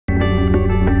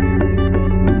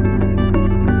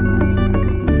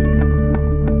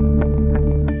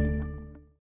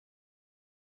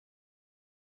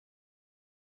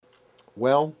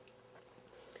Well,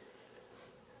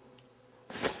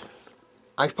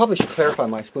 I probably should clarify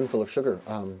my spoonful of sugar.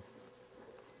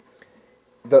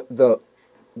 The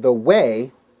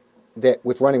way that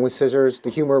with running with scissors, the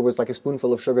humor was like a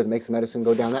spoonful of sugar that makes the medicine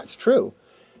go down. That's true.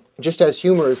 Just as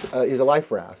humor is a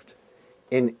life raft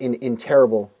in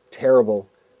terrible, terrible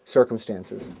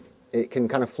circumstances. It can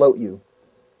kind of float you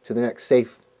to the next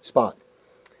safe spot.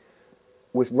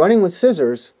 With running with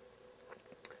scissors,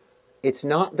 it's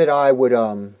not that I would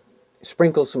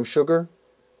sprinkle some sugar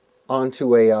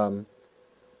onto a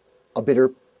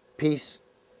bitter piece.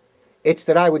 It's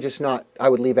that I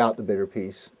would leave out the bitter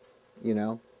piece, you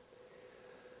know.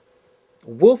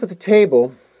 Wolf at the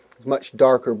Table is a much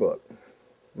darker book.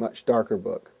 Much darker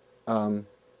book.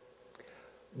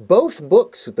 Both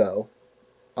books, though,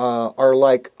 are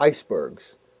like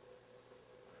icebergs.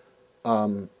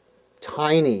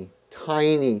 Tiny,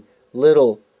 tiny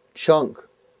little chunk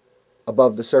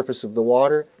above the surface of the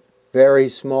water. Very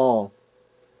small.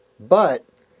 But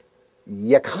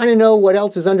you kind of know what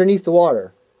else is underneath the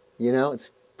water. You know,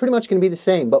 it's pretty much going to be the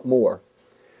same, but more.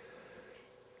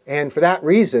 And for that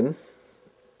reason,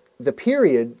 the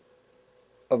period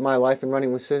of my life in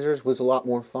running with scissors was a lot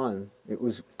more fun. It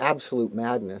was absolute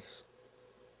madness.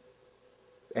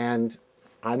 And,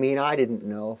 I mean, I didn't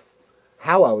know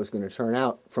how I was going to turn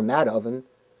out from that oven,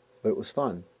 but it was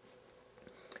fun.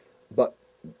 But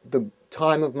the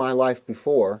time of my life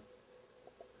before,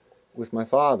 with my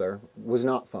father, was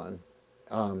not fun.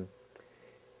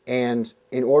 And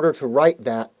in order to write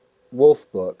that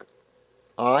Wolf book,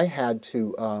 I had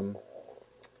to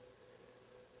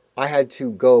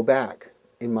go back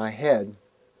in my head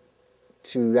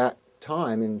to that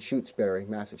time in Shutesbury,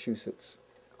 Massachusetts,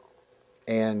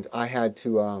 and I had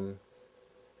to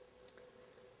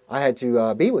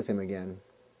be with him again.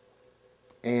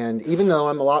 And even though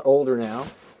I'm a lot older now,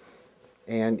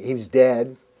 and he's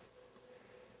dead,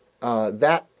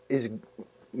 that is,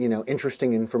 you know,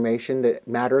 interesting information that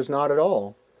matters not at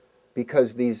all,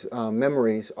 because these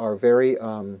memories are very,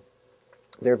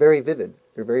 they're very vivid.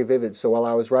 They're very vivid. So while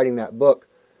I was writing that book,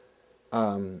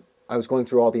 I was going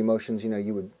through all the emotions, you know,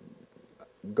 you would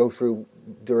go through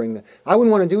during the... I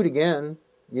wouldn't want to do it again.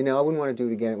 You know, I wouldn't want to do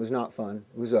it again. It was not fun.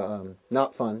 It was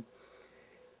not fun.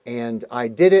 And I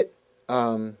did it.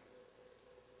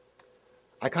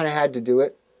 I kind of had to do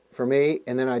it for me,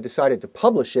 and then I decided to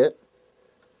publish it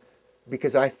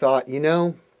because I thought, you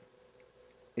know,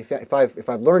 if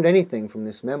I've learned anything from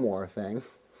this memoir thing,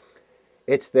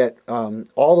 it's that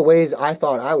all the ways I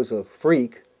thought I was a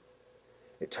freak,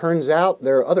 it turns out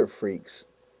there are other freaks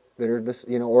that are this,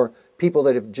 you know, or people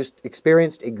that have just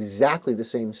experienced exactly the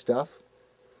same stuff.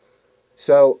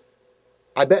 So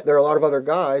I bet there are a lot of other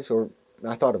guys, or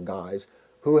I thought of guys,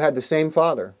 who had the same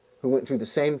father, who went through the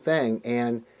same thing,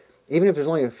 and even if there's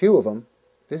only a few of them,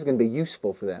 this is going to be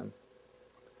useful for them.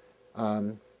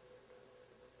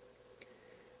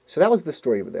 So that was the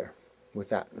story over there with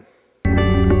that.